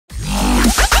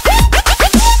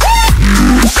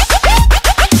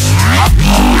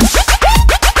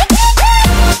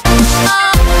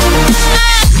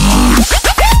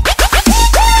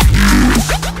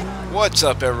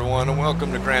What's up, everyone, and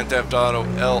welcome to Grand Theft Auto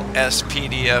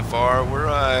Lspdfr.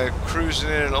 We're cruising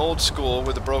in an old school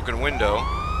with a broken window.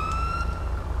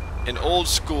 An old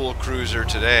school cruiser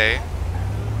today.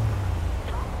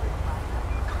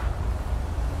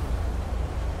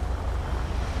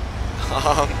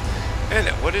 And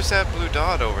what is that blue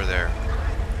dot over there?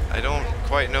 I don't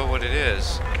quite know what it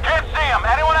is. Can't see him.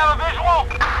 Anyone have a visual?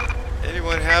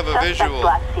 Anyone have a visual?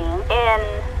 Last seen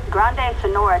in Grande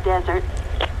Sonora Desert.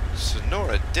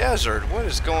 Sonora Desert? What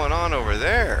is going on over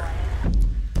there?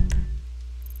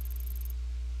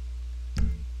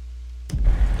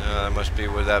 That must be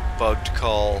where that bugged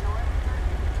call.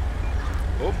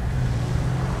 Oh.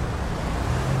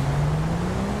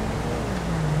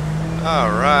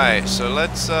 Alright, so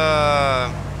let's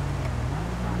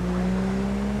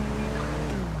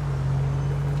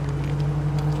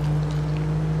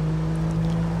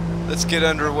get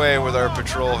underway with our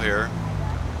patrol here.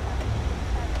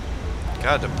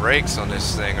 God, the brakes on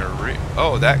this thing are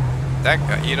oh, that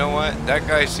guy, you know what? That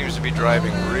guy seems to be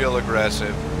driving real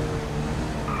aggressive.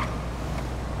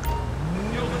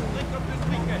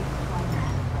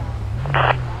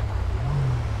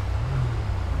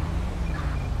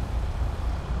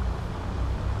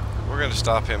 We're gonna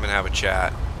stop him and have a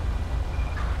chat.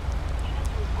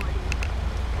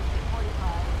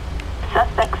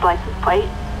 Suspect's license plate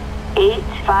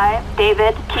 85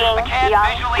 David King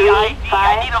Young 356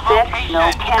 no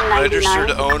 1099.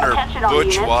 Registered owner Attention all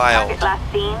Butch units. Wild. Target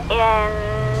last seen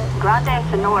in Grande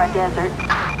Sonora Desert.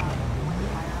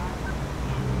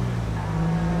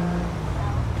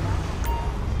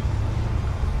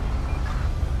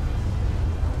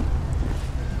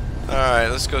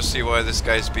 Alright, let's go see why this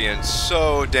guy's being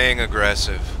so dang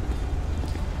aggressive.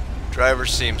 Driver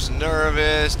seems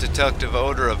nervous. Detective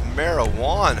odor of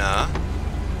marijuana.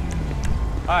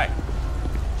 Hi.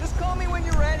 Just call me when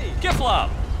you're ready. Get flop.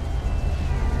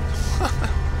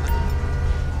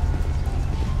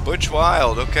 Butch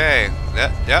Wild, okay.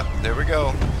 Yep, there we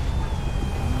go.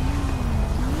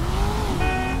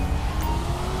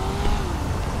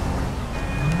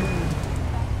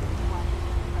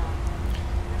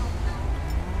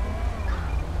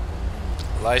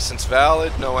 License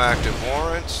valid, no active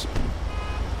warrants.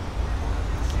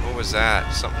 What was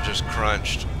that? Something just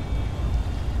crunched.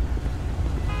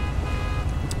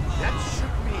 That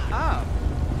shook me up.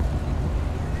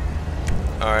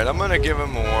 Alright, I'm gonna give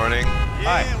him a warning. Yeah,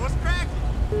 hi. What's cracking?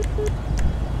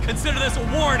 Consider this a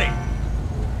warning.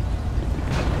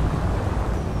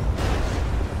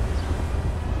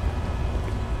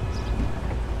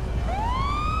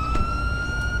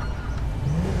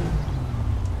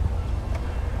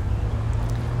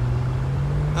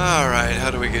 Alright,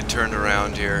 how do we get turned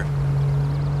around here?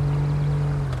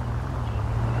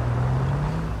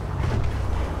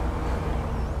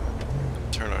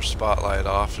 Turn our spotlight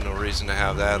off, no reason to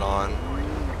have that on.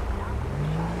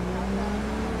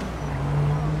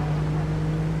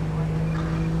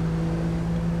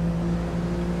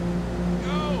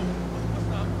 Yo!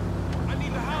 What's up? I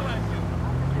need to holler at you.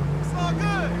 It's all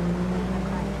good.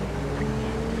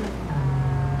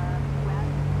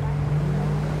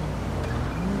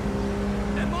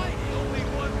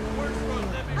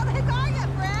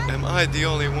 Am I the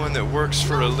only one that works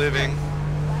for a living?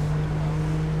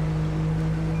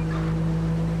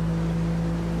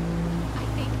 I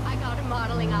think I got a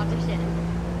modeling audition.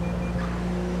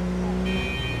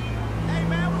 Hey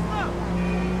man, what's up?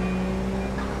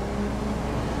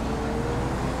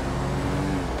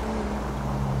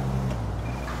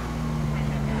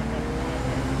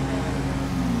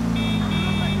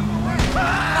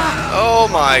 Oh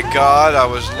my God, I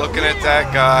was looking at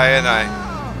that guy and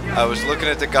I was looking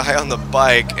at the guy on the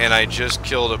bike and I just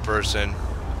killed a person.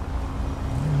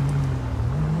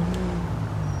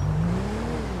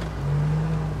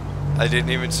 I didn't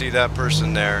even see that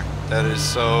person there. That is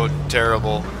so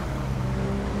terrible.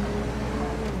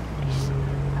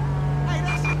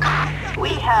 We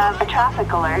have a traffic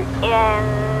alert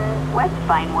in West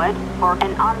Vinewood for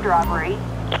an armed robbery.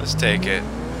 Let's take it.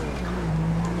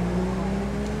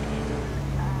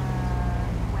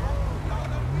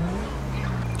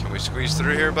 Can we squeeze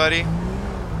through here, buddy?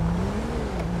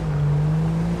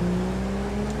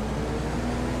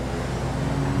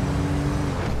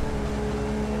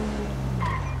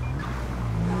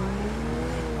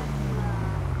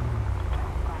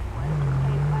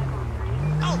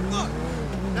 Oh look!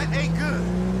 That ain't good.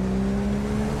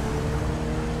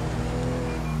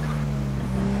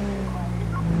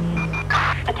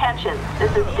 Attention,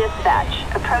 this is dispatch.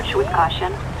 Approach with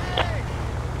caution.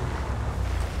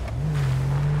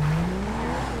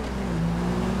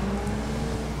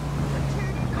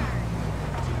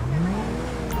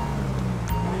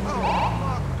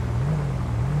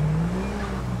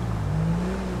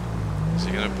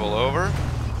 he gonna pull over?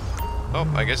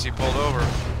 Oh, I guess he pulled over.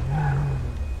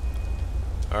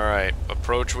 Alright,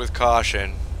 approach with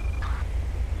caution.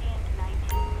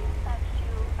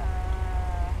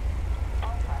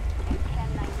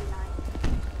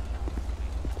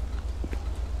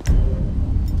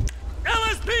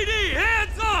 LSPD,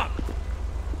 hands up!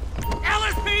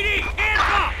 LSPD, hands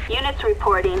up! Units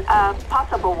reporting a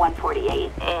possible 148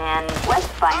 in West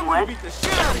Vinewood. Beat the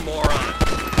shit out of moron!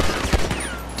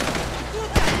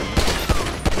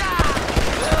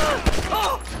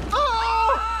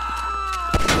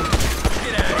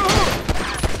 Get out of here!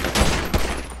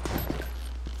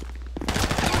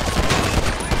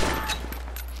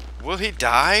 Will he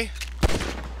die?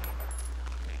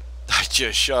 I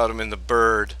just shot him in the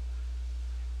bird.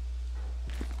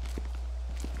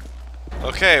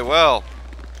 Okay, well.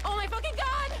 Oh my fucking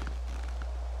god!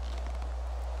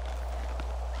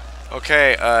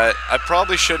 Okay, I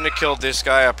probably shouldn't have killed this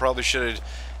guy. I probably should have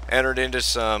entered into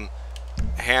some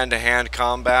hand-to-hand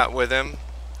combat with him.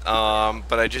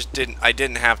 But I just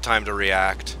didn't have time to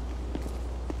react.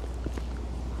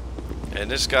 And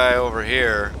this guy over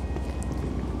here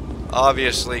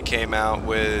obviously came out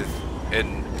with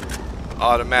an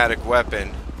automatic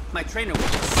weapon. My trainer was...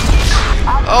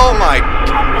 Oh my...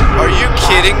 Are you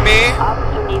kidding me?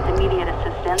 Officer needs immediate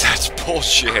assistance. That's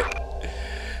bullshit.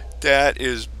 That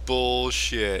is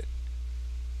bullshit.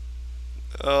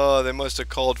 Oh, they must have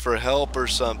called for help or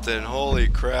something. Holy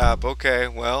crap. Okay,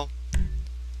 well.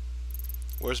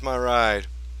 Where's my ride?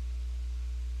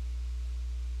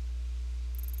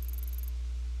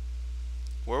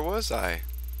 Where was I?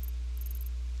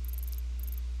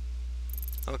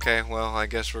 Okay, well, I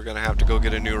guess we're gonna have to go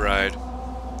get a new ride.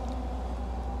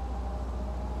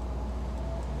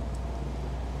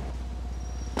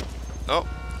 Oh,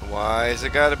 why is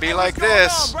it gotta be like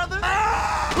this? Damn,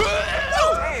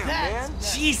 man.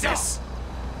 Jesus!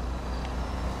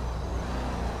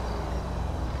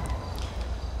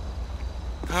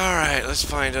 Alright, let's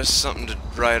find us something to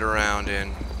ride around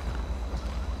in.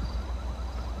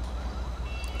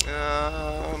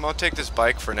 I'll take this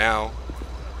bike for now.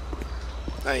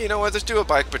 Hey, you know what? Let's do a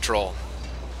bike patrol.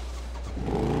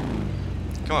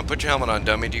 Come on, put your helmet on,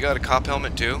 dummy. Do you got a cop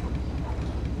helmet too?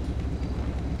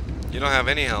 You don't have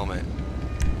any helmet.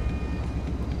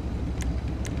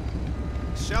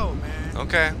 Show, man.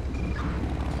 Okay.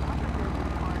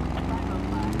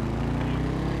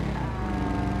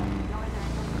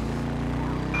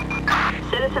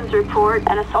 Citizens report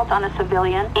an assault on a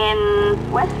civilian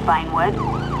in West Vinewood.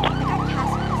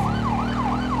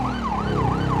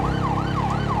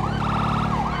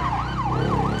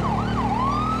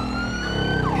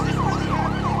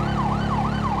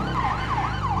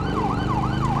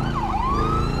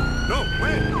 No,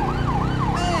 when?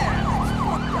 Man, that's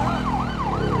fucked up.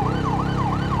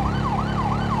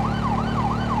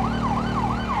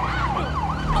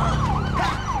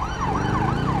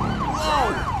 Whoa!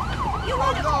 You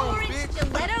want no, an orange bitch.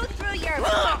 stiletto through your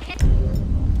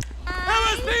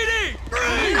LSPD!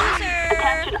 loser!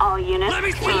 Attention all units. Let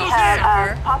me see We those have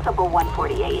hands. a possible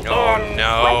 148 Oh, in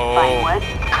no. West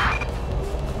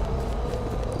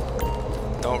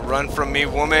Vinewood. Don't run from me,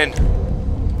 woman.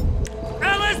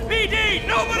 LSPD!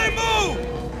 Nobody move!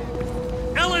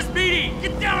 LSPD,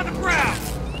 get down on the ground!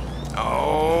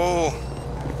 Oh.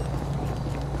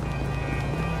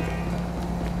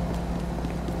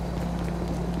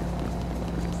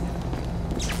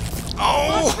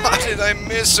 Oh, how did I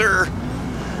miss her?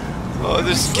 Oh,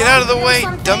 this, get out of the way,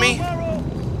 dummy.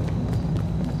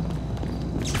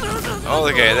 Oh,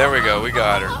 okay, there we go. We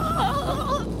got her.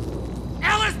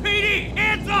 LSPD,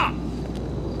 hands up!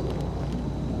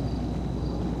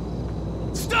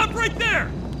 Stop right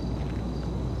there!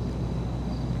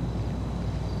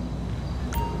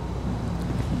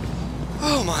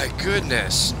 Oh my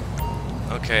goodness.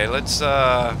 Okay, let's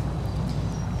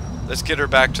get her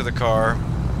back to the car.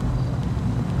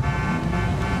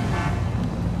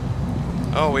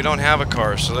 Oh, we don't have a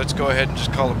car, so let's go ahead and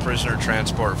just call a prisoner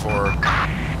transport for her.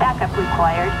 Backup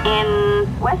required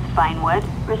in West Vinewood.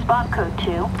 Response code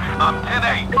 2. I'm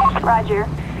 10-8. Roger.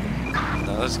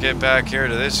 Now let's get back here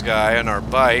to this guy on our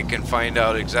bike and find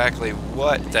out exactly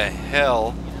what the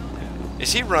hell.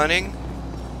 Is he running?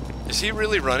 Is he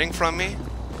really running from me?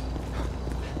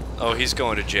 Oh, he's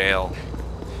going to jail.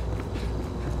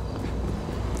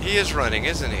 He is running,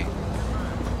 isn't he?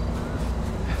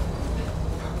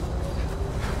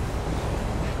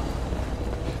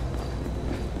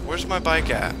 Where's my bike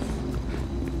at?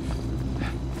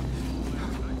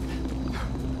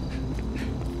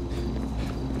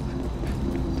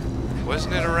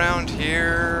 Wasn't it around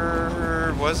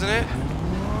here? Wasn't it?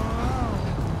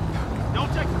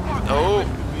 Don't take the car. Oh,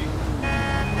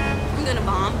 I'm gonna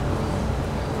bomb.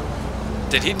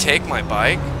 did he take my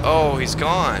bike? Oh, he's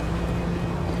gone.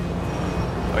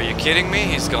 Are you kidding me?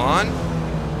 He's gone?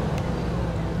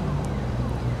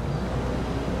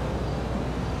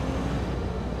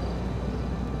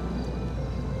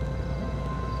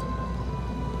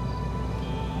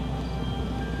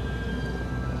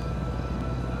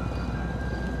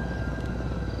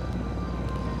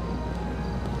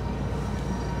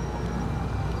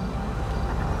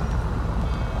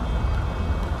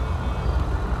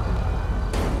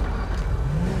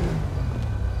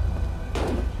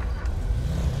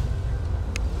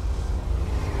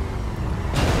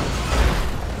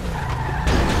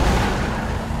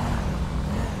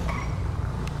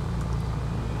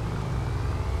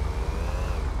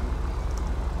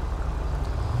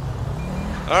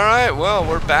 Alright, well,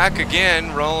 we're back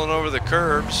again, rolling over the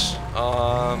curbs.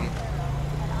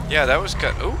 Yeah, that was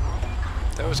kind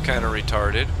of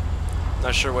retarded.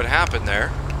 Not sure what happened there.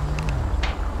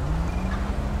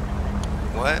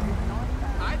 What?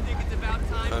 I think it's about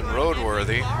time.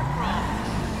 Unroadworthy.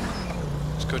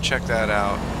 Let's go check that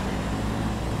out.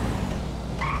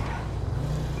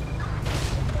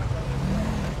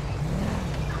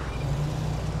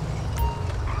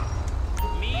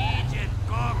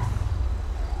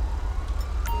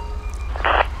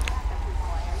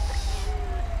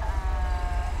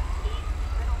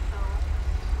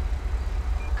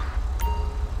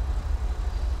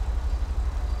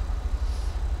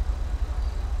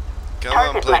 Come on,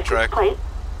 Target plate Lexus track. plate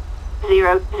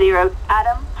 00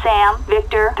 Adam Sam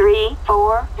Victor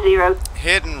 340.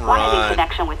 Hit and Wanted in run.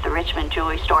 connection with the Richmond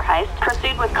jewelry store heist.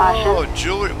 Proceed with caution. Oh,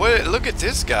 jewelry. What? Look at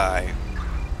this guy.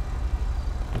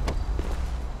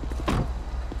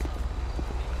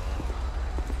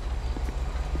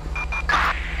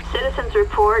 Citizens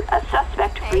report a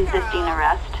suspect resisting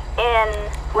arrest in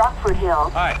Rockford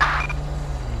Hills. Hi.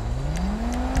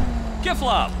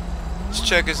 Kiflop. Let's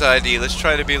check his ID. Let's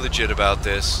try to be legit about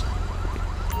this.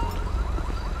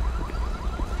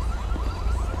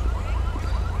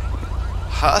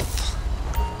 Huth?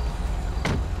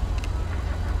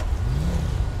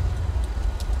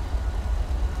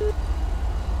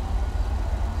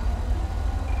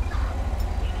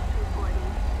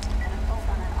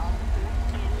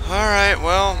 Alright,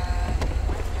 well.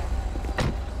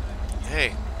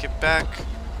 Hey, get back.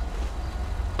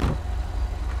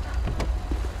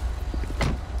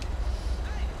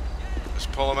 Let's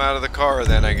pull him out of the car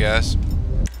then, I guess.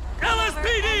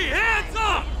 LSPD, hands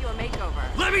up! You a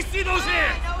makeover. Let me see those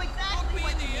hands!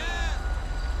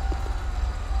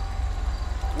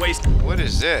 Waste What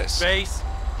is this? space.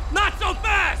 Not so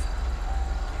fast!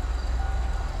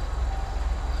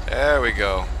 There we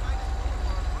go.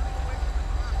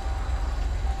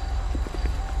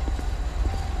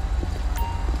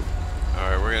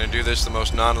 Alright, we're gonna do this the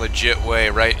most non-legit way,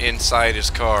 right inside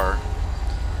his car.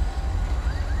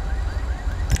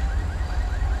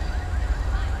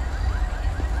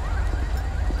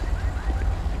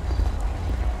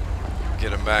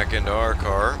 Get him back into our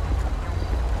car.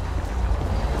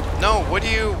 No,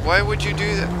 why would you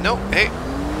do that? No, hey.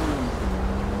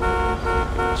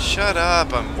 Shut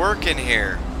up, I'm working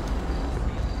here.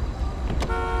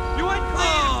 You ain't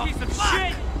clean, you piece of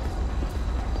shit!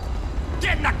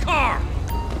 Get in the car!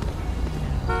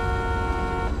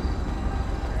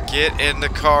 Get in the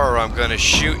car or I'm gonna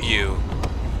shoot you.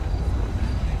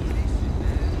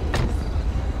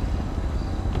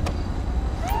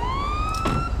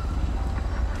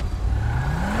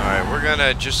 Alright, we're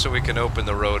gonna, just so we can open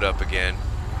the road up again.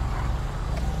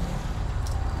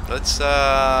 Let's,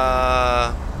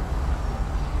 call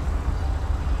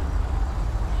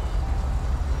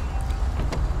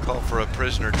for a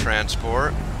prisoner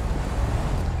transport.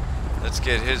 Let's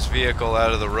get his vehicle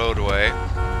out of the roadway.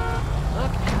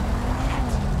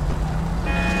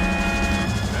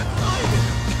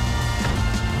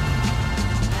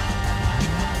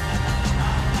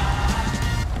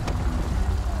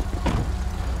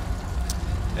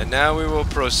 And now we will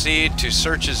proceed to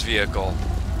search his vehicle.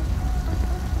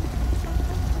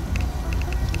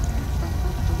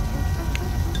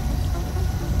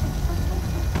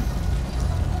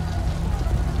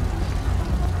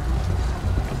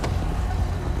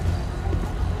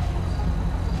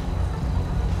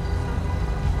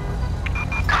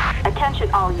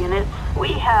 Attention all units. We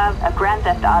have a Grand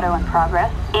Theft Auto in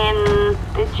progress in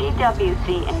the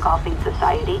GWC Engulfing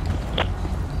Society.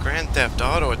 Grand Theft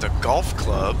Auto at the golf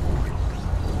club.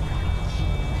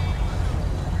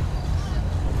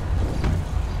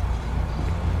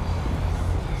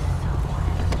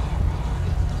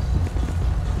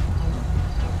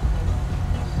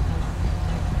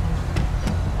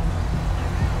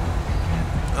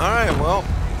 well,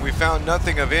 we found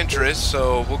nothing of interest,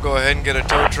 so we'll go ahead and get a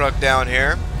tow truck down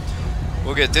here.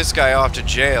 We'll get this guy off to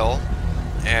jail,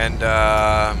 and,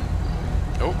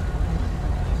 oh.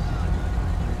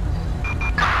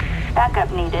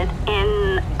 Backup needed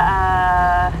in,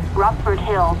 Rockford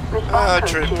Hills.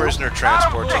 Response code 2. Prisoner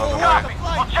transport's on the way.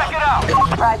 We'll check it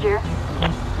out. Roger.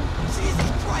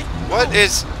 What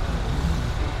is...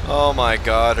 Oh my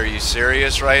god, are you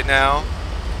serious right now?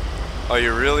 Are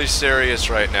you really serious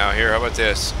right now? Here, how about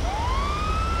this?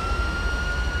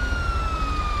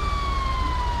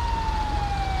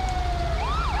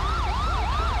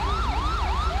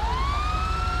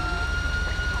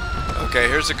 Okay,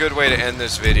 here's a good way to end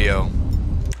this video.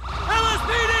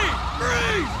 LSPD!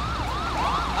 Freeze!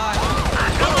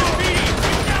 LSPD!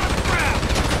 Get down on the ground!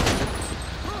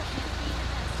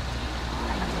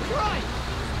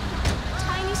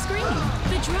 Tiny screen.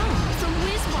 The drone from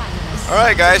Wiz Wireless.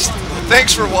 Alright guys,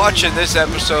 thanks for watching this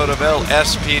episode of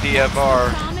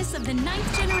Lspdfr. Promise of the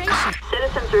 9th generation.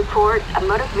 Citizens report a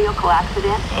motor vehicle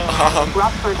accident.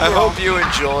 Rockford I Hills. hope you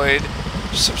enjoyed.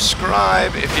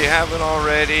 Subscribe if you haven't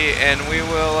already, and we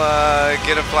will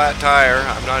get a flat tire.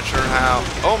 I'm not sure how.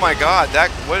 Oh my god, that,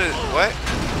 what?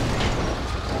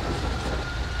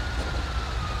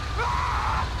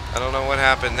 I don't know what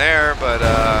happened there, but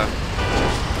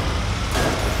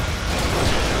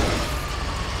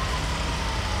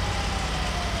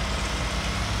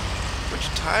which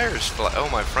tire's flat? Oh,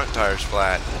 my front tire's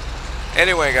flat.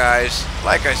 Anyway guys,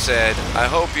 like I said, I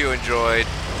hope you enjoyed.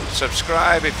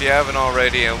 Subscribe if you haven't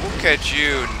already, and we'll catch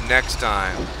you next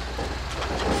time.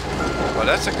 Well,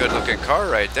 that's a good looking car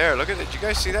right there. Look at it. Did you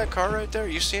guys see that car right there? Are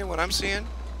you seeing what I'm seeing?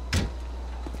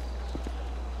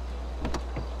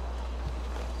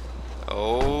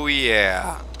 Oh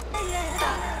yeah.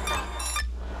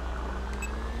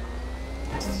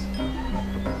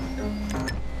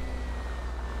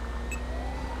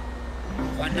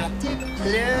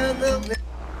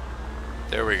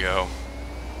 There we go.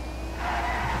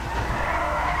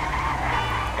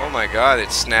 Oh my god,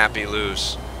 it's snappy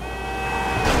loose.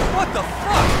 What the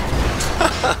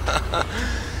fuck?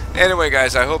 Anyway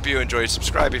guys, I hope you enjoyed.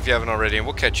 Subscribe if you haven't already, and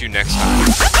we'll catch you next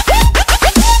time.